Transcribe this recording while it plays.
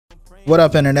What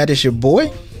up, internet? It's your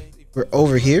boy. We're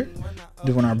over here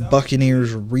doing our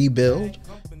Buccaneers rebuild.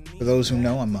 For those who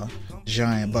know, I'm a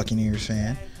giant Buccaneers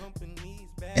fan.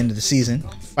 End of the season,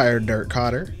 fired Dirk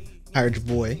Cotter, hired your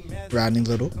boy Rodney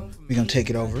Little. We're gonna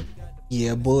take it over.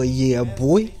 Yeah, boy. Yeah,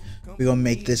 boy. We're gonna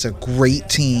make this a great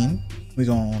team. We're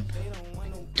going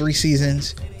 3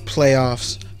 seasons,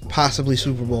 playoffs, possibly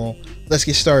Super Bowl. Let's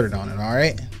get started on it. All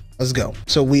right, let's go.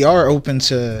 So we are open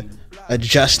to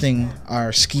adjusting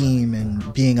our scheme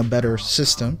and being a better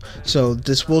system. So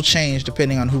this will change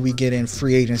depending on who we get in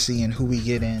free agency and who we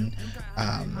get in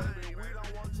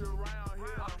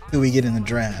the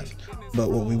draft. But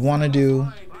what we want to do,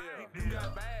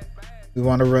 we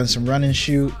want to run some run and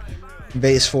shoot,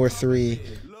 base 4-3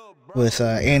 with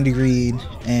Andy Reid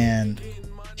and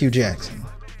Hugh Jackson.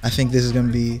 I think this is going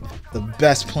to be the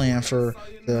best plan for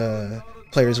the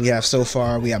players we have so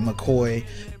far. We have McCoy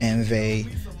and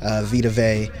Vita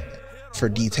Vey for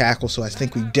D tackle, so I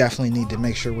think we definitely need to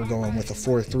make sure we're going with a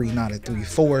 4-3, not a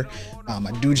 3-4.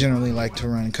 I do generally like to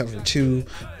run cover 2,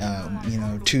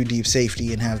 2 deep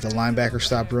safety and have the linebacker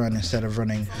stop run instead of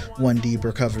running 1 deep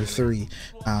or cover 3.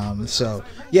 So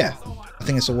yeah, I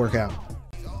think this will work out.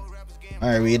 All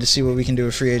right, we had to see what we can do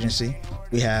with free agency.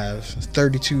 We have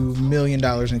 $32 million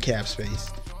in cap space,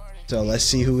 so let's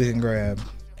see who we can grab.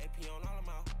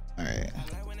 All right.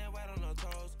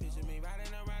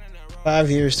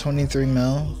 5 years, 23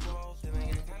 mil.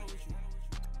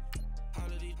 I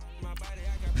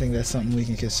think that's something we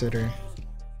can consider.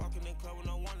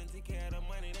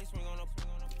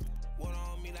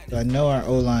 So I know our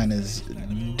O-line is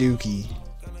dookie.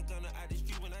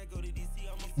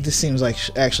 This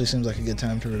actually seems like a good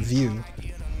time to review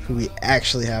who we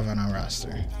actually have on our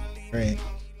roster, right?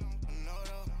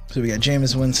 So we got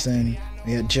Jameis Winston,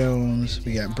 we got Jones,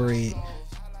 we got Brate.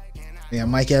 We got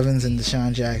Mike Evans and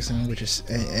Deshaun Jackson,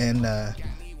 and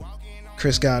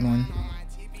Chris Godwin.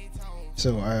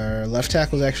 So our left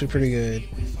tackle is actually pretty good.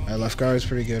 Our left guard is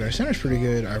pretty good. Our center is pretty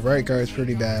good. Our right guard is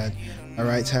pretty bad. Our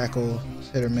right tackle is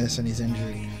hit or miss, and he's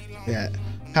injured. We got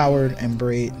Howard and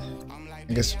Brate.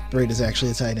 I guess Brate is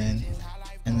actually a tight end.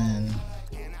 And then,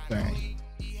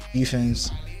 defense.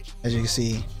 As you can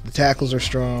see, the tackles are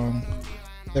strong.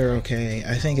 They're okay.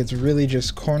 I think it's really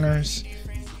just corners,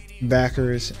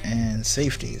 backers, and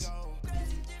safeties.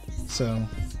 So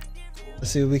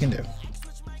let's see what we can do.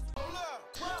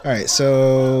 All right,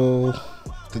 so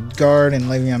the guard and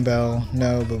Le'Veon Bell,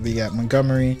 no, but we got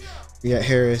Montgomery, we got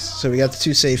Harris. So we got the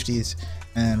 2 safeties,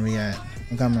 and we got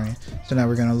Montgomery. So now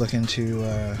we're gonna look into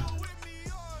Here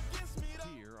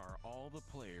are all the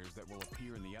players that will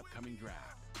appear in the upcoming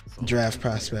draft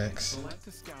prospects. Select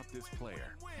to scout this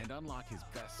player and unlock his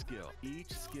best skill.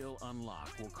 Each skill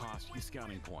unlock will cost you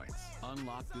scouting points.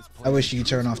 Unlock this player. I wish you could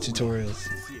turn off tutorials.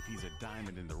 See if he's a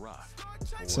diamond in the rough.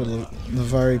 So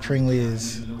LeVar Pringley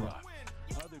is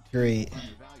great.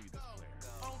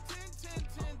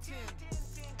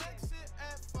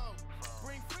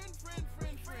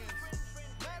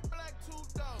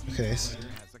 Okay.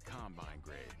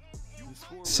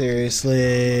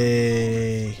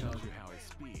 Seriously.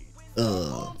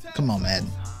 Come on, Madden.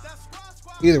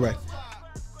 Either way,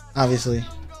 obviously,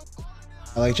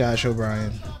 I like Josh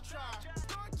O'Brien.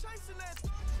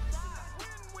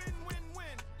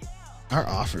 Our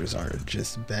offers are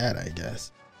just bad, I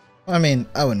guess. I mean,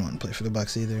 I wouldn't want to play for the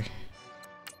Bucs either.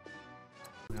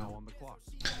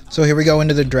 So here we go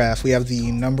into the draft. We have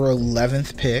the number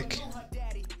 11th pick.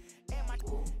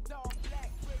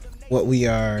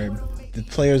 The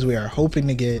players we are hoping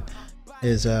to get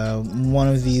is one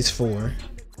of these 4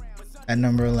 at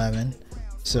number 11.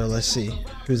 So let's see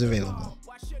who's available.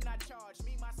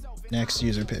 Next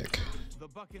user pick. The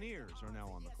Buccaneers are now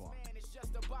on the clock.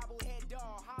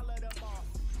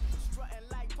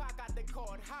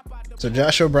 So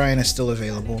Josh O'Brien is still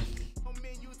available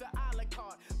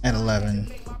at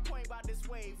 11,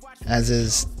 as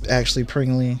is actually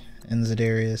Pringley and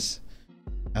Zadarius.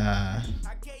 The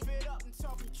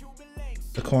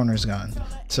corner's gone.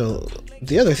 So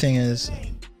the other thing is,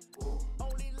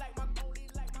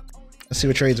 let's see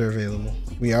what trades are available.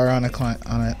 We are on a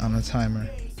timer.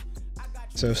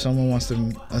 So if someone wants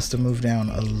us to move down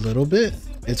a little bit,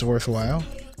 it's worthwhile.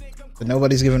 But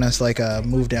nobody's giving us like a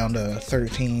move down to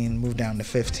 13, move down to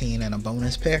 15, and a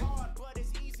bonus pick.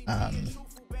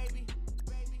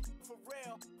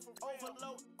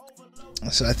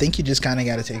 So I think you just kind of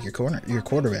got to take your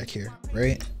quarterback here,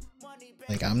 right?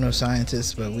 Like, I'm no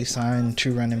scientist, but we signed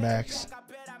 2 running backs.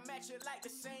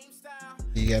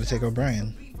 You got to take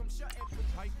O'Brien.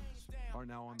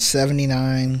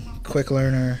 79, quick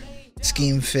learner,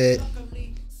 scheme fit.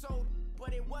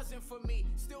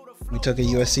 We took a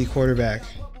USC quarterback.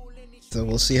 So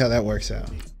we'll see how that works out.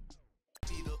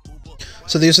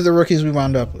 So these are the rookies we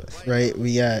wound up with, right?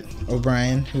 We got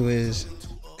O'Brien, who is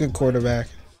a good quarterback,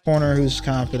 corner who's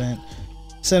competent,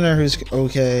 center who's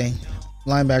okay,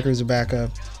 linebacker who's a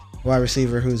backup, wide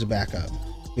receiver who's a backup.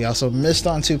 We also missed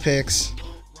on 2 picks,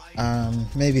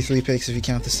 maybe 3 picks if you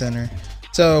count the center.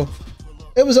 So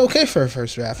it was okay for a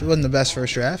first draft. It wasn't the best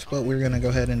first draft, but we're going to go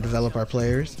ahead and develop our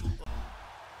players.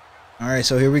 All right,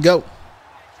 so here we go.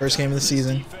 First game of the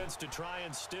season. Defense to try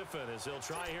and stiffen as they'll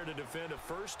try here to defend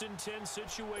a 1st and 10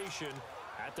 situation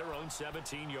at their own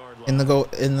 17-yard line.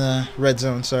 In the red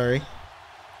zone, sorry.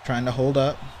 Trying to hold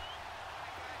up.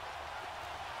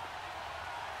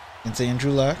 It's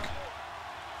Andrew Luck.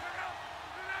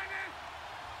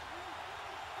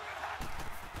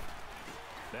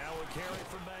 Now a carry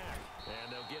from back,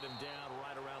 and they'll get him down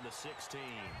right around the 16.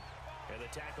 And the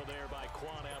tackle there by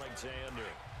Quan Alexander.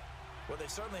 Well, they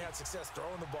certainly had success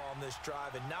throwing the ball on this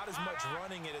drive, and not as much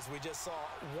running it as we just saw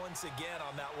once again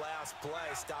on that last play.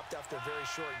 Stopped after a very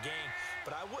short gain,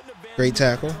 but I wouldn't have been great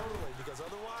tackle. Totally, because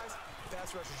otherwise,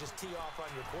 pass rushers just tee off on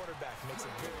your quarterback, makes it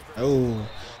very, very Oh,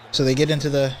 so they get into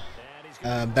the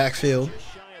backfield.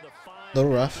 A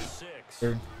little rough.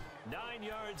 9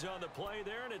 yards on the play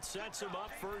there, and it sets him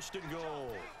up 1st and goal.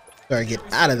 Sorry, get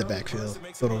out of the backfield.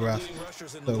 A little rough.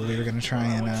 So we were going to try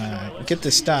and get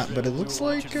this stop, but it looks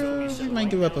like we might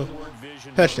give up a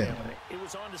touchdown.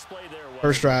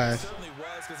 First drive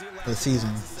of the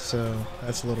season, so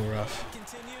that's a little rough.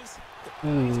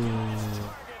 Ooh.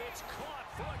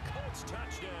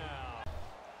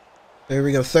 There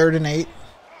we go, 3rd and 8.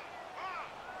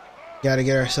 Got to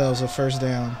get ourselves a first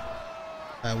down.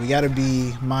 We got to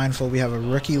be mindful. We have a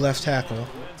rookie left tackle.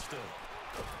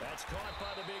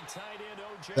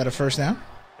 Is that a first down?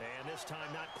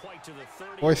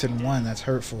 4th and 1. That's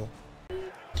hurtful. All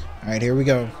right, here we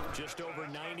go. Just over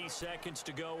 90 seconds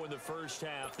to go in the first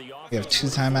half. We have 2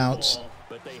 timeouts.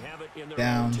 But they have it in their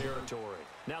Down. own territory.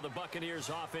 Now the Buccaneers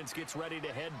offense gets ready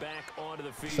to head back onto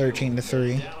the field.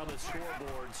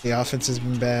 13-3. The offense has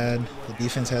been bad. The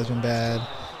defense has been bad.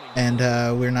 And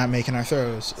we're not making our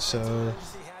throws. So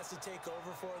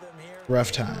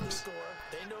rough times.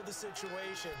 They know the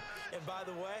situation. And by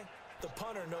the way, the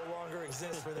punter no longer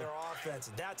exists for their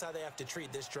offense. That's how they have to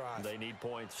treat this drive. They need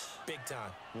points. Big time.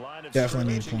 Line of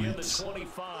Definitely need scrimmage points. in the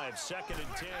 25, 2nd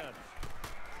and 10.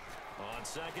 On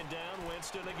 2nd down,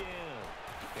 Winston again.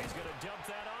 He's going to dump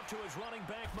that off to his running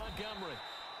back, Montgomery.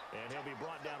 And he'll be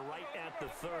brought down right at the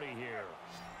 30 here.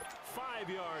 5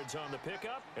 yards on the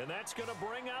pickup, and that's going to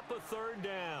bring up a 3rd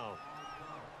down.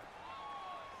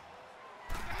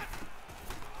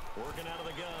 Working out of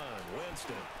the gun,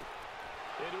 Winston.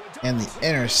 And the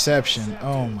interception.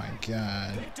 Oh, my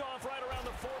God. Picked off right around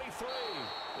the 43.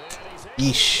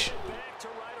 Yeesh. Back to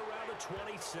right around the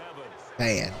 27.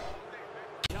 Bad.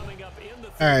 Coming up in the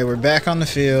All right, we're back on the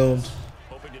field.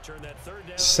 hoping to turn that 3rd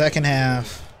down. Second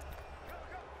half.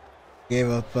 Gave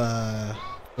up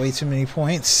way too many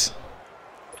points.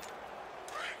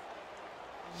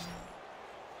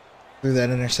 Threw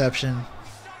that interception.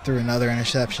 Threw another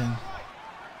interception.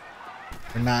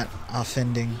 We're not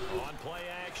offending. On play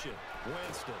action,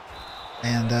 Winston.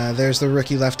 And there's the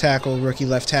rookie left tackle, rookie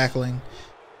left tackling,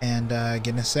 and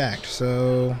getting sacked.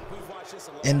 So,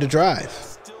 end of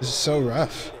drive. This is so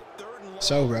rough.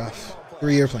 So rough.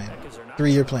 3-year plan.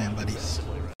 3-year plan, buddies.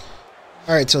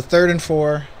 All right, so 3rd and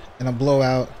 4 and a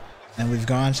blowout, and we've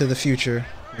gone to the future.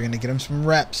 We're going to get him some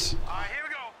reps.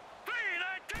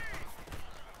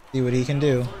 See what he can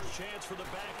do. Chance for the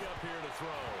backup here to throw.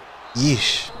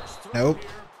 Yeesh. Nope.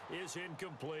 Is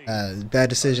incomplete. Bad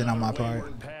decision on my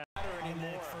part.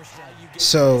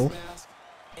 So,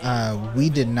 we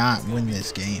did not win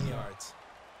this game.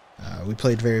 We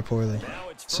played very poorly. Now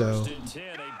it's So, 1st and 10,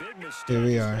 a big mistake, here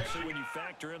we are. especially when you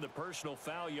factor in the personal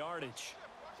foul yardage.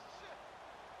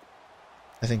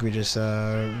 I think we just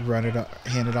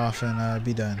hand it off, and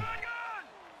be done.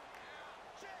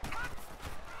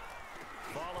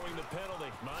 Following the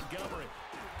penalty, Montgomery.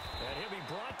 And he'll be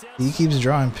brought down. He keeps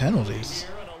drawing penalties.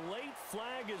 Here, and a late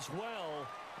flag as well.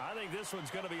 I think this one's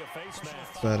going to be a face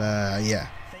mask. But, yeah.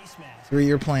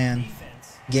 3-year plan.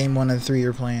 Game 1 of the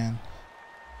 3-year plan.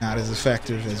 Not as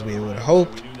effective as we would have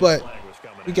hoped, but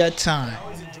we got time.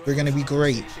 We're going to be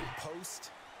great.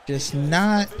 Just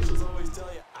not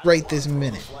right this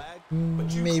minute.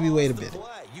 Maybe wait a bit.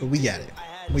 But we got it.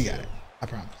 We got it. I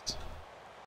promise.